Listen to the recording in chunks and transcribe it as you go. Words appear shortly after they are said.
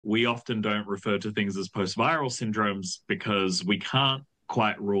we often don't refer to things as post-viral syndromes because we can't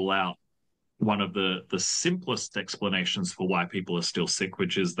quite rule out one of the simplest explanations for why people are still sick,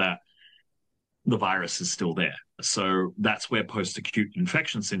 which is that the virus is still there. So that's where post-acute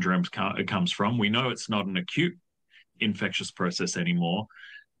infection syndrome comes from. We know it's not an acute infectious process anymore,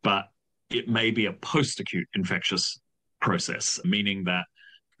 but it may be a post-acute infectious process, meaning that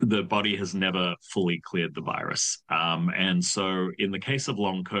the body has never fully cleared the virus. And so in the case of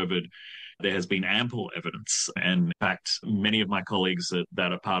long COVID, there has been ample evidence. And in fact, many of my colleagues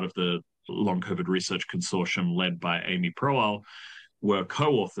that are part of the long COVID research consortium led by Amy Proal were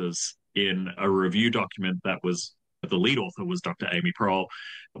co-authors in a review document that was, the lead author was Dr. Amy Proal,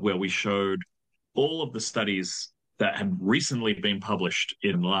 where we showed all of the studies that had recently been published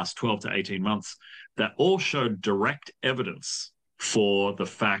in the last 12 to 18 months that all showed direct evidence for the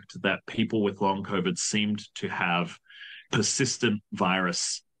fact that people with long COVID seemed to have persistent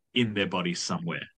virus in their body somewhere.